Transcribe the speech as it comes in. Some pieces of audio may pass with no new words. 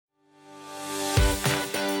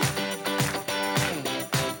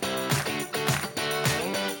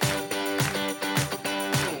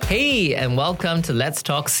Hey, and welcome to Let's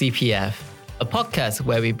Talk CPF, a podcast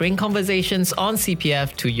where we bring conversations on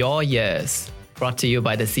CPF to your ears. Brought to you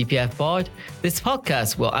by the CPF Board, this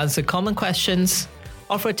podcast will answer common questions,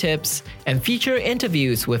 offer tips, and feature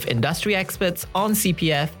interviews with industry experts on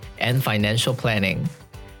CPF and financial planning.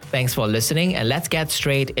 Thanks for listening, and let's get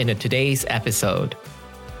straight into today's episode.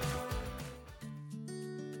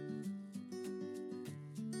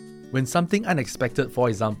 When something unexpected, for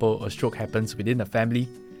example, a stroke happens within a family,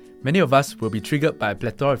 many of us will be triggered by a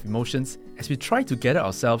plethora of emotions as we try to gather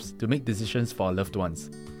ourselves to make decisions for our loved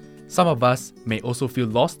ones. Some of us may also feel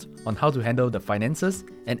lost on how to handle the finances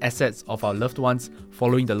and assets of our loved ones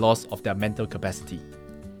following the loss of their mental capacity.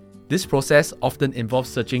 This process often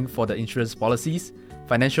involves searching for the insurance policies,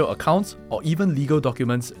 financial accounts, or even legal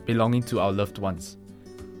documents belonging to our loved ones.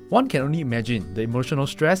 One can only imagine the emotional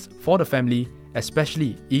stress for the family,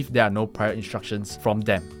 especially if there are no prior instructions from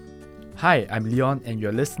them. Hi, I'm Leon and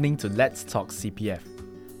you're listening to Let's Talk CPF.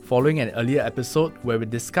 Following an earlier episode where we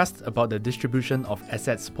discussed about the distribution of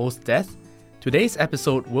assets post-death, today's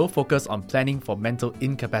episode will focus on planning for mental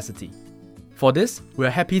incapacity. For this,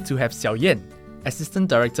 we're happy to have Xiao, Assistant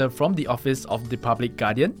Director from the Office of the Public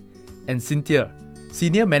Guardian, and Cynthia,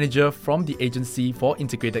 Senior Manager from the Agency for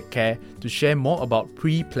Integrated Care, to share more about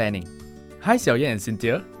pre-planning. Hi Xiao and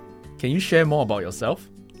Cynthia, can you share more about yourself?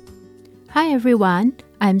 Hi everyone,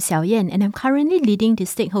 I'm Xiao and I'm currently leading the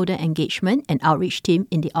Stakeholder Engagement and Outreach team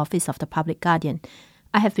in the Office of the Public Guardian.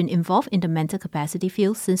 I have been involved in the mental capacity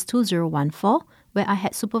field since 2014, where I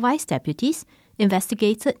had supervised deputies,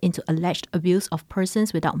 investigated into alleged abuse of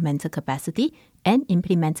persons without mental capacity, and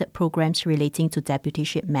implemented programs relating to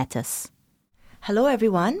deputyship matters. Hello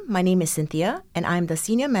everyone, my name is Cynthia and I'm the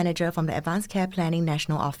Senior Manager from the Advance Care Planning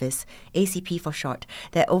National Office, ACP for short,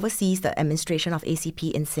 that oversees the administration of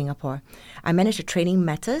ACP in Singapore. I manage the training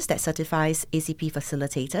matters that certifies ACP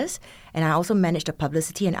facilitators, and I also manage the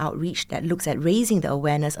publicity and outreach that looks at raising the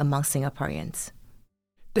awareness among Singaporeans.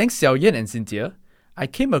 Thanks Xiao and Cynthia. I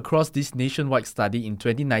came across this nationwide study in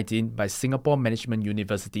 2019 by Singapore Management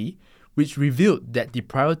University, which revealed that the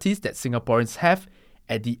priorities that Singaporeans have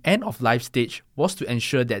at the end of life stage was to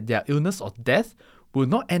ensure that their illness or death will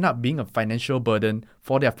not end up being a financial burden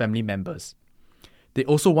for their family members. They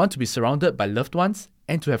also want to be surrounded by loved ones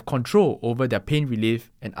and to have control over their pain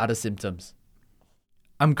relief and other symptoms.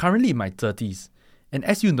 I'm currently in my 30s, and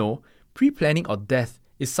as you know, pre-planning or death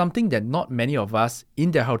is something that not many of us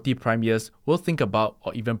in their healthy prime years will think about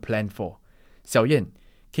or even plan for. Xiao,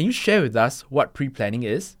 can you share with us what pre-planning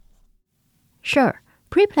is? Sure.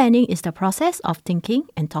 Pre-planning is the process of thinking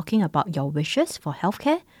and talking about your wishes for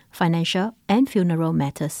healthcare, financial, and funeral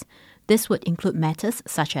matters. This would include matters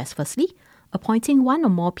such as, firstly, appointing one or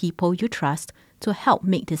more people you trust to help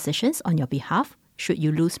make decisions on your behalf should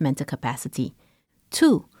you lose mental capacity.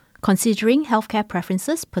 2. Considering healthcare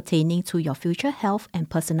preferences pertaining to your future health and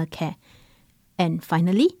personal care. And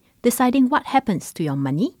finally, deciding what happens to your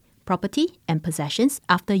money, property, and possessions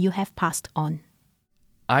after you have passed on.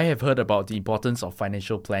 I have heard about the importance of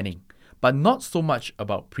financial planning, but not so much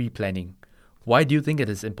about pre-planning. Why do you think it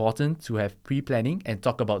is important to have pre-planning and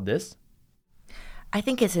talk about this? I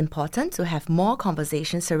think it's important to have more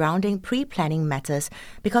conversations surrounding pre-planning matters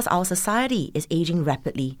because our society is aging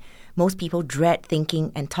rapidly. Most people dread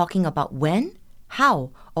thinking and talking about when,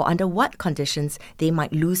 how, or under what conditions they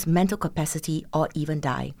might lose mental capacity or even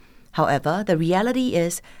die. However, the reality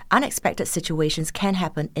is unexpected situations can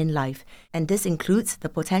happen in life, and this includes the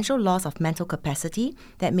potential loss of mental capacity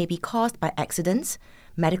that may be caused by accidents,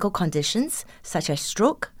 medical conditions such as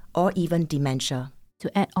stroke, or even dementia.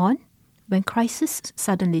 To add on, when crisis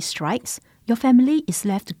suddenly strikes, your family is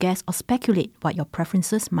left to guess or speculate what your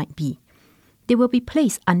preferences might be. They will be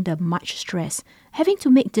placed under much stress, having to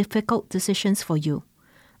make difficult decisions for you.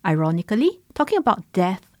 Ironically, talking about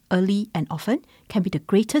death early and often can be the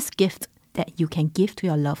greatest gift that you can give to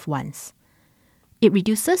your loved ones. It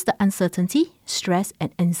reduces the uncertainty, stress,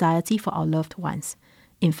 and anxiety for our loved ones.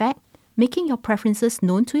 In fact, making your preferences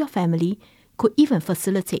known to your family could even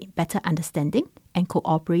facilitate better understanding and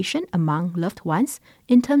cooperation among loved ones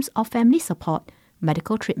in terms of family support,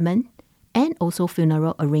 medical treatment, and also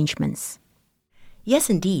funeral arrangements. Yes,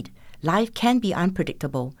 indeed. Life can be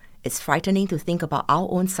unpredictable. It's frightening to think about our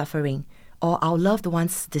own suffering or our loved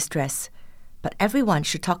ones' distress. But everyone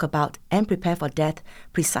should talk about and prepare for death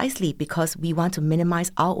precisely because we want to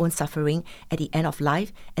minimize our own suffering at the end of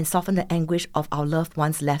life and soften the anguish of our loved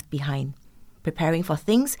ones left behind. Preparing for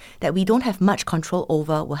things that we don't have much control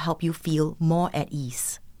over will help you feel more at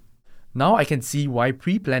ease. Now I can see why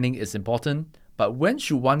pre-planning is important, but when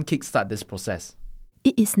should one kickstart this process?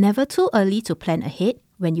 It is never too early to plan ahead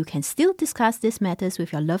when you can still discuss these matters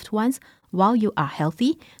with your loved ones while you are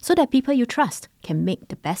healthy so that people you trust can make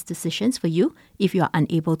the best decisions for you if you are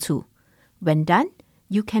unable to. When done,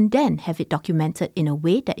 you can then have it documented in a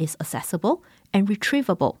way that is accessible and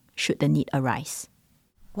retrievable should the need arise.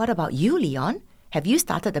 What about you, Leon? Have you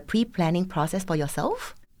started the pre-planning process for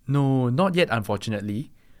yourself? No, not yet,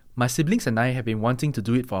 unfortunately. My siblings and I have been wanting to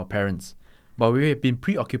do it for our parents, but we have been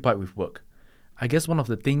preoccupied with work. I guess one of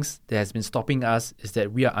the things that has been stopping us is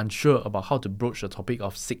that we are unsure about how to broach the topic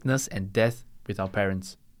of sickness and death with our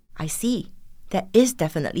parents. I see. That is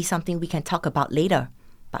definitely something we can talk about later.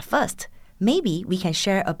 But first, maybe we can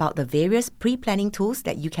share about the various pre-planning tools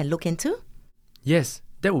that you can look into? Yes,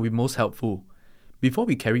 that would be most helpful. Before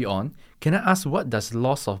we carry on, can I ask, what does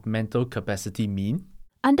loss of mental capacity mean?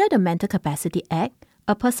 Under the Mental Capacity Act,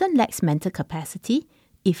 a person lacks mental capacity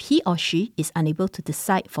if he or she is unable to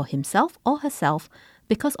decide for himself or herself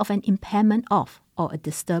because of an impairment of or a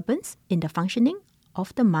disturbance in the functioning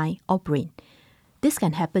of the mind or brain. This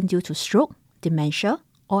can happen due to stroke, dementia,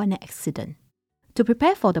 or an accident. To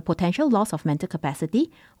prepare for the potential loss of mental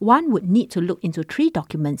capacity, one would need to look into 3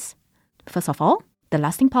 documents. First of all, the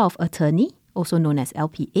lasting power of attorney, also known as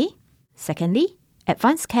LPA. Secondly,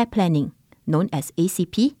 Advance Care Planning, known as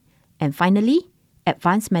ACP. And finally,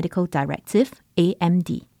 Advance Medical Directive,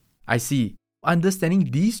 AMD. I see.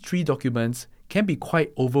 Understanding these 3 documents can be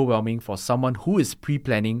quite overwhelming for someone who is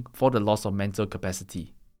pre-planning for the loss of mental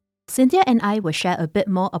capacity. Cynthia and I will share a bit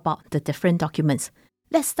more about the different documents.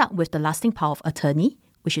 Let's start with the lasting power of attorney,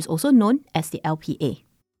 which is also known as the LPA.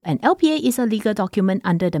 An LPA is a legal document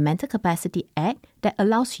under the Mental Capacity Act that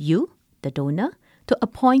allows you, the donor, to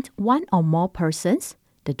appoint one or more persons,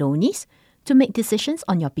 the donees, to make decisions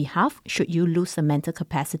on your behalf should you lose the mental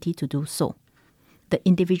capacity to do so. The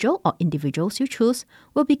individual or individuals you choose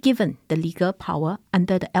will be given the legal power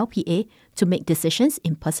under the LPA to make decisions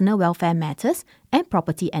in personal welfare matters and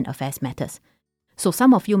property and affairs matters. So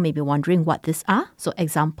some of you may be wondering what these are. So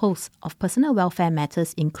examples of personal welfare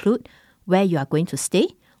matters include where you are going to stay,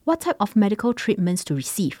 what type of medical treatments to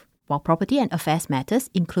receive, while property and affairs matters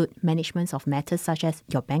include management of matters such as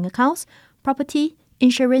your bank accounts, property,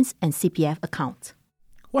 insurance, and CPF accounts.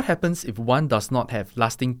 What happens if one does not have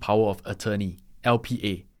lasting power of attorney,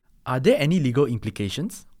 LPA? Are there any legal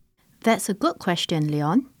implications? That's a good question,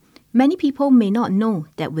 Leon. Many people may not know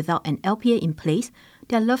that without an LPA in place,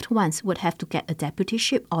 their loved ones would have to get a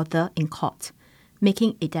deputyship order in court.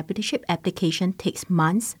 Making a deputyship application takes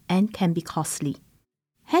months and can be costly.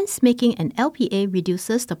 Hence, making an LPA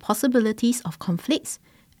reduces the possibilities of conflicts,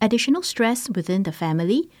 additional stress within the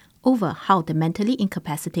family over how the mentally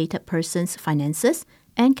incapacitated person's finances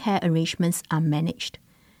and care arrangements are managed.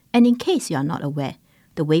 And in case you are not aware,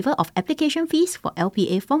 the waiver of application fees for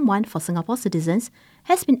LPA Form 1 for Singapore citizens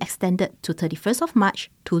has been extended to 31st of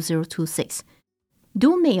March 2026.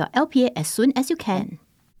 Do make your LPA as soon as you can.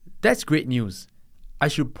 That's great news. I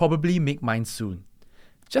should probably make mine soon.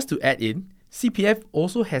 Just to add in, CPF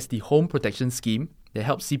also has the Home Protection Scheme that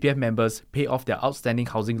helps CPF members pay off their outstanding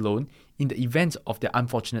housing loan in the event of their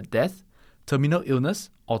unfortunate death, terminal illness,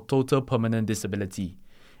 or total permanent disability,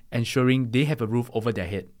 ensuring they have a roof over their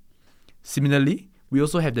head. Similarly, we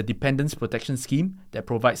also have the Dependents Protection Scheme that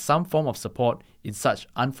provides some form of support in such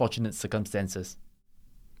unfortunate circumstances.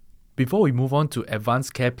 Before we move on to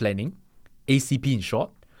Advanced Care Planning, ACP in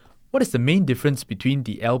short, what is the main difference between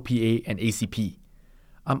the LPA and ACP?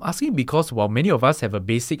 I'm asking because while many of us have a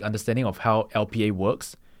basic understanding of how LPA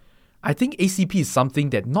works, I think ACP is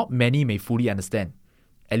something that not many may fully understand,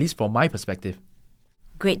 at least from my perspective.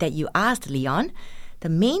 Great that you asked, Leon. The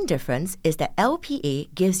main difference is that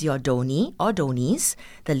LPA gives your donee or donees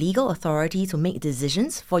the legal authority to make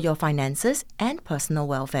decisions for your finances and personal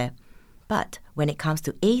welfare. But when it comes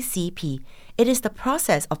to ACP, it is the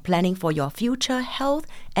process of planning for your future health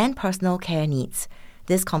and personal care needs.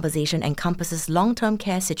 This conversation encompasses long-term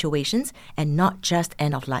care situations and not just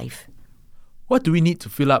end of life. What do we need to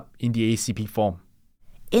fill up in the ACP form?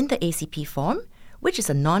 In the ACP form, which is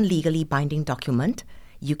a non-legally binding document,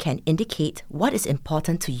 you can indicate what is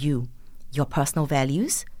important to you, your personal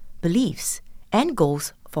values, beliefs, and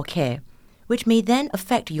goals for care, which may then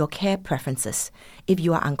affect your care preferences if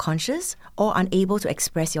you are unconscious or unable to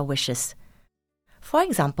express your wishes. For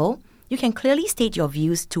example, you can clearly state your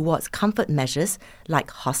views towards comfort measures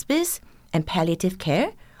like hospice and palliative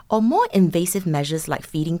care, or more invasive measures like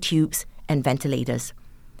feeding tubes and ventilators.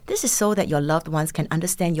 This is so that your loved ones can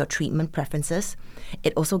understand your treatment preferences.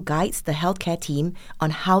 It also guides the healthcare team on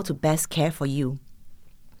how to best care for you.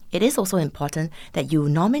 It is also important that you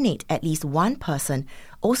nominate at least one person,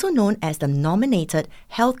 also known as the Nominated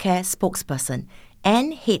Healthcare Spokesperson,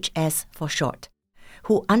 NHS for short.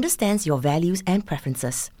 who understands your values and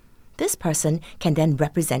preferences. This person can then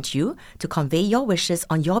represent you to convey your wishes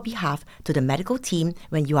on your behalf to the medical team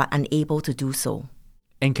when you are unable to do so.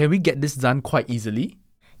 And can we get this done quite easily?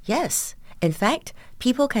 Yes. In fact,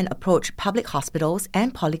 people can approach public hospitals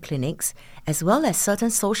and polyclinics, as well as certain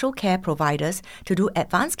social care providers, to do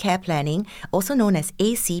advanced care planning, also known as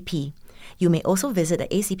ACP. You may also visit the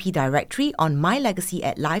ACP directory on My Legacy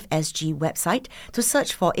at Life SG website to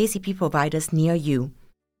search for ACP providers near you.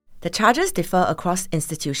 The charges differ across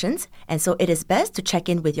institutions, and so it is best to check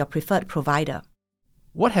in with your preferred provider.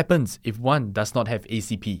 What happens if one does not have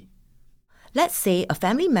ACP? Let's say a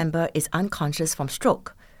family member is unconscious from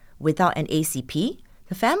stroke. Without an ACP,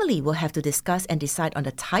 the family will have to discuss and decide on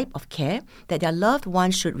the type of care that their loved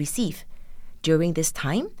one should receive. During this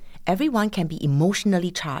time, everyone can be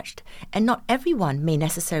emotionally charged, and not everyone may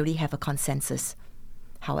necessarily have a consensus.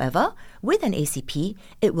 However, with an ACP,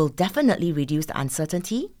 it will definitely reduce the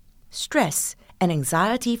uncertainty, stress, and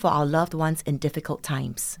anxiety for our loved ones in difficult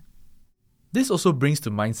times. This also brings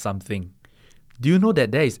to mind something. Do you know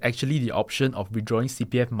that there is actually the option of withdrawing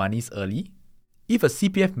CPF monies early? If a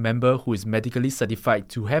CPF member who is medically certified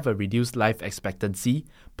to have a reduced life expectancy,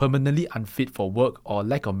 permanently unfit for work, or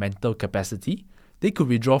lack of mental capacity, they could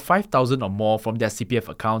withdraw $5,000 or more from their CPF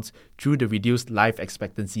accounts through the Reduced Life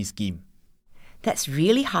Expectancy Scheme. That's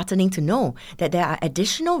really heartening to know that there are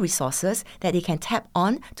additional resources that they can tap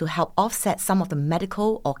on to help offset some of the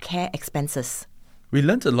medical or care expenses. We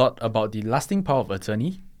learned a lot about the Lasting Power of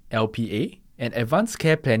Attorney, LPA, and Advanced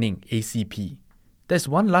Care Planning, ACP. There's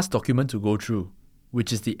one last document to go through,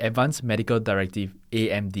 which is the Advance Medical Directive,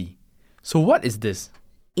 AMD. So what is this?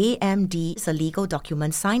 AMD is a legal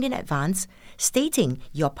document signed in advance stating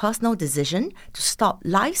your personal decision to stop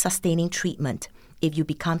life-sustaining treatment if you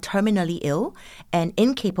become terminally ill and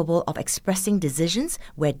incapable of expressing decisions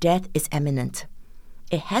where death is imminent.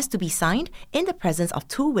 It has to be signed in the presence of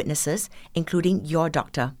 2 witnesses, including your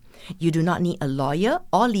doctor. You do not need a lawyer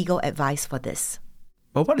or legal advice for this.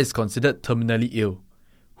 But what is considered terminally ill?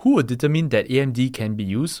 Who will determine that AMD can be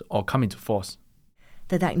used or come into force?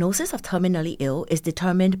 The diagnosis of terminally ill is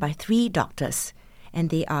determined by 3 doctors, and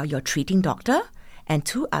they are your treating doctor and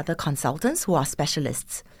 2 other consultants who are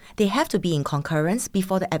specialists. They have to be in concurrence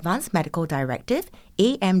before the Advance Medical Directive,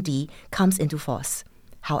 AMD, comes into force.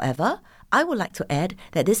 However, I would like to add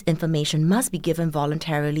that this information must be given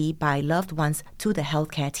voluntarily by loved ones to the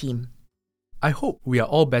healthcare team. I hope we are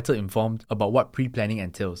all better informed about what pre-planning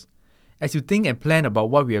entails. As you think and plan about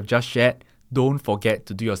what we have just shared, don't forget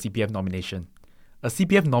to do your CPF nomination. A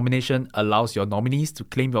CPF nomination allows your nominees to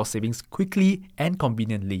claim your savings quickly and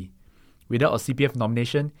conveniently. Without a CPF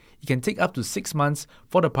nomination, it can take up to 6 months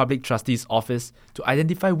for the Public Trustee's Office to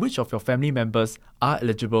identify which of your family members are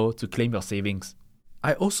eligible to claim your savings.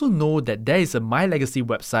 I also know that there is a My Legacy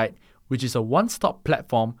website, which is a one-stop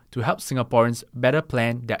platform to help Singaporeans better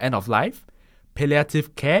plan their end of life,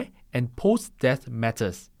 palliative care, and post-death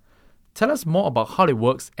matters. Tell us more about how it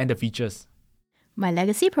works and the features. My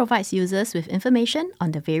Legacy provides users with information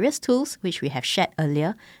on the various tools which we have shared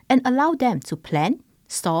earlier and allow them to plan,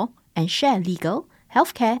 store, and share legal,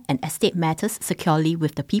 healthcare, and estate matters securely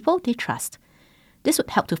with the people they trust. This would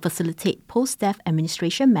help to facilitate post-death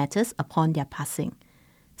administration matters upon their passing.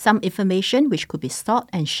 Some information which could be stored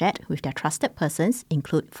and shared with their trusted persons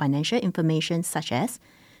include financial information such as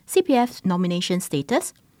CPF nomination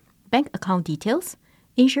status, bank account details,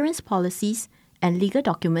 insurance policies, and legal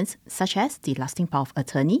documents such as the Lasting Power of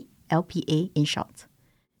Attorney, LPA in short.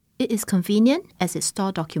 It is convenient as it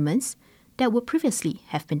stores documents that would previously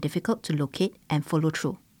have been difficult to locate and follow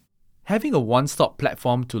through. Having a one-stop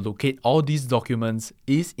platform to locate all these documents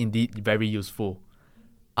is indeed very useful.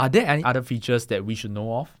 Are there any other features that we should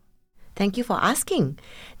know of? Thank you for asking.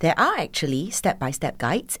 There are actually step-by-step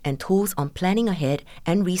guides and tools on planning ahead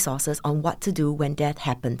and resources on what to do when death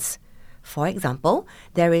happens. For example,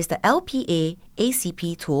 there is the LPA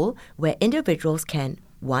ACP tool where individuals can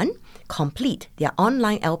 1. Complete their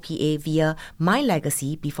online LPA via My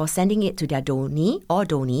Legacy before sending it to their donee or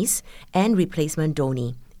donees and replacement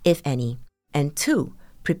donee, if any. And 2.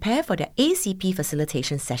 Prepare for their ACP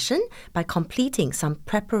facilitation session by completing some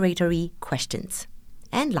preparatory questions.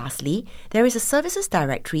 And lastly, there is a services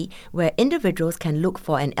directory where individuals can look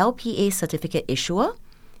for an LPA certificate issuer,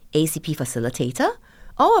 ACP facilitator,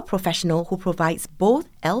 or a professional who provides both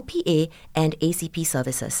LPA and ACP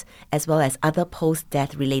services, as well as other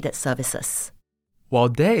post-death related services. While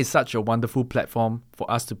there is such a wonderful platform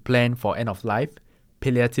for us to plan for end of life,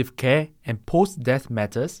 palliative care, and post-death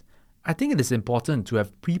matters, I think it is important to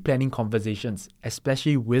have pre-planning conversations,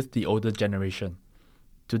 especially with the older generation.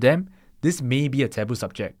 To them, this may be a taboo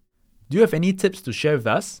subject. Do you have any tips to share with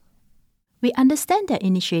us? We understand that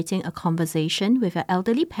initiating a conversation with your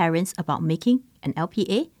elderly parents about making an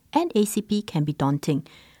LPA and ACP can be daunting,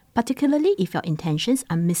 particularly if your intentions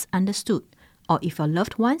are misunderstood or if your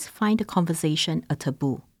loved ones find the conversation a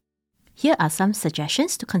taboo. Here are some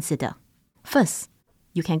suggestions to consider. First,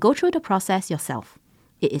 you can go through the process yourself.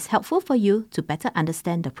 It is helpful for you to better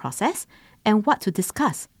understand the process and what to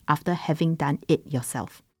discuss after having done it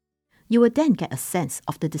yourself. You will then get a sense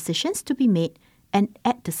of the decisions to be made and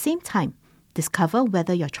at the same time, discover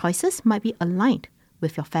whether your choices might be aligned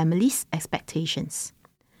with your family's expectations.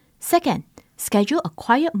 Second, schedule a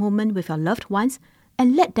quiet moment with your loved ones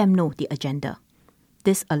and let them know the agenda.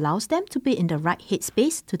 This allows them to be in the right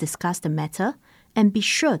headspace to discuss the matter and be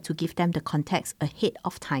sure to give them the context ahead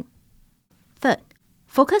of time. Third,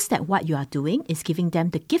 focus that what you are doing is giving them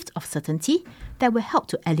the gift of certainty that will help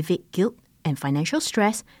to alleviate guilt and financial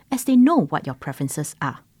stress as they know what your preferences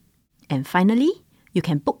are. And finally, you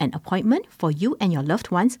can book an appointment for you and your loved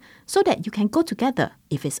ones so that you can go together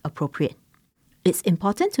if it's appropriate. It's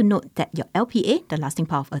important to note that your LPA, the lasting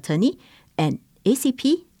power of attorney, and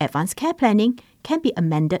ACP, Advance Care Planning, can be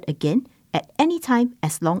amended again at any time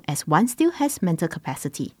as long as one still has mental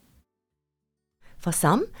capacity. For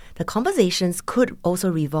some, the conversations could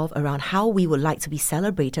also revolve around how we would like to be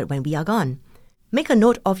celebrated when we are gone. Make a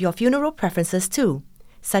note of your funeral preferences too,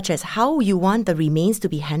 such as how you want the remains to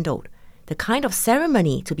be handled, the kind of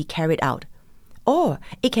ceremony to be carried out. Or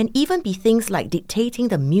it can even be things like dictating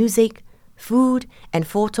the music, food, and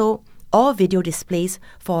photo or video displays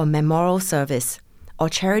for a memorial service, or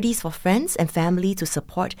charities for friends and family to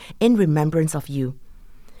support in remembrance of you.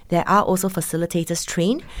 There are also facilitators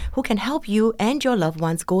trained who can help you and your loved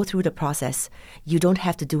ones go through the process. You don't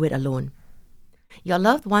have to do it alone. Your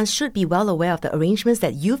loved ones should be well aware of the arrangements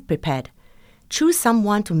that you've prepared. Choose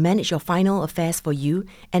someone to manage your final affairs for you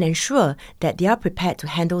and ensure that they are prepared to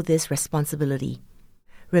handle this responsibility.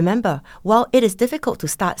 Remember, while it is difficult to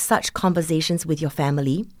start such conversations with your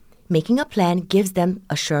family, making a plan gives them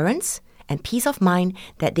assurance and peace of mind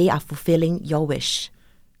that they are fulfilling your wish.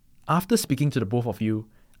 After speaking to the both of you,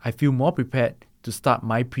 I feel more prepared to start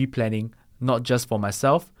my pre-planning, not just for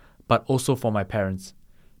myself, but also for my parents.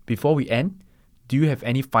 Before we end, do you have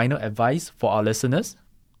any final advice for our listeners?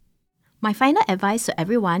 My final advice to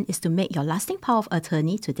everyone is to make your lasting power of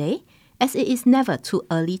attorney today, as it is never too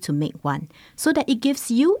early to make one, so that it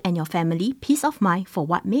gives you and your family peace of mind for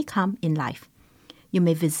what may come in life. You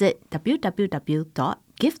may visit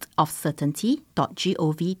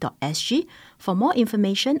www.giftofcertainty.gov.sg for more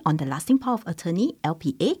information on the lasting power of attorney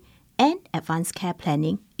LPA and Advanced Care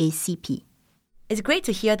Planning ACP. It's great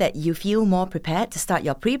to hear that you feel more prepared to start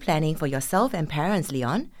your pre-planning for yourself and parents,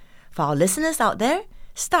 Leon. For our listeners out there,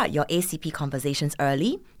 start your ACP conversations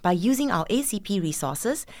early by using our ACP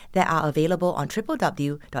resources that are available on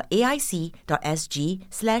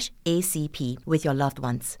www.aic.sg/ACP with your loved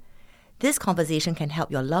ones. This conversation can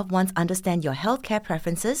help your loved ones understand your healthcare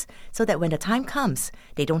preferences so that when the time comes,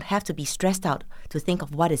 they don't have to be stressed out to think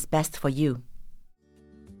of what is best for you.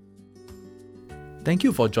 Thank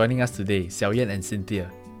you for joining us today, Xiao and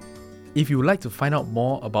Cynthia. If you would like to find out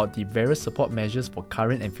more about the various support measures for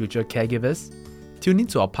current and future caregivers, tune in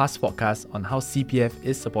to our past podcast on how CPF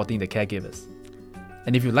is supporting the caregivers.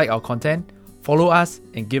 And if you like our content, follow us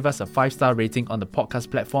and give us a 5-star rating on the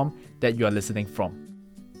podcast platform that you are listening from.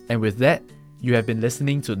 And with that, you have been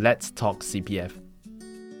listening to Let's Talk CPF.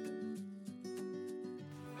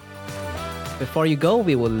 Before you go,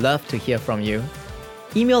 we would love to hear from you.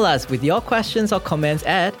 Email us with your questions or comments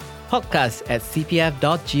at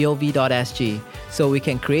podcast@cpf.gov.sg so we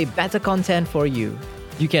can create better content for you.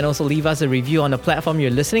 You can also leave us a review on the platform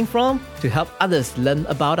you're listening from to help others learn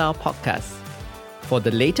about our podcast. For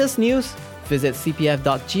the latest news, visit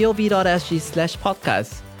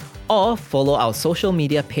cpf.gov.sg/podcast or follow our social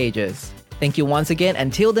media pages. Thank you once again.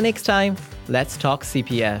 Until the next time, let's talk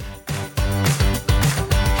CPF.